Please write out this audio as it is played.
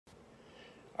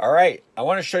All right, I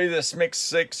want to show you this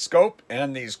Micsig scope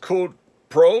and these cool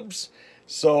probes.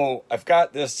 So I've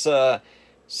got this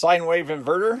sine wave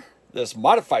inverter, this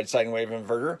modified sine wave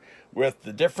inverter with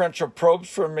the differential probes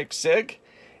from Micsig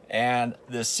and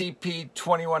the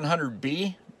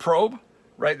CP503 probe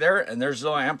right there. And there's a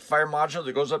little amplifier module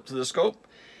that goes up to the scope.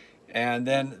 And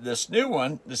then this new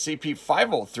one, the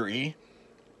CP503,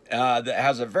 that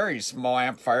has a very small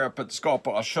amplifier up at the scope.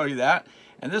 I'll show you that.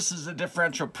 And this is a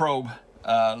differential probe,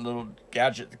 little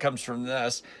gadget that comes from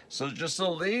this. So just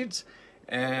little leads,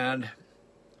 and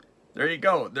there you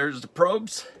go. There's the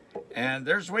probes, and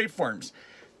there's waveforms.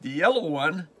 The yellow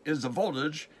one is the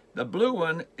voltage. The blue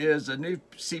one is a new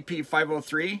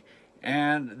CP503,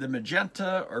 and the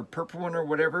magenta or purple one or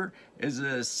whatever is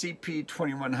a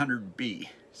CP2100B.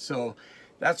 So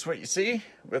that's what you see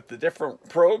with the different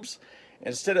probes.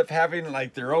 Instead of having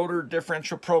like their older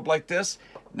differential probe like this,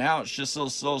 now it's just a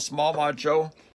little small module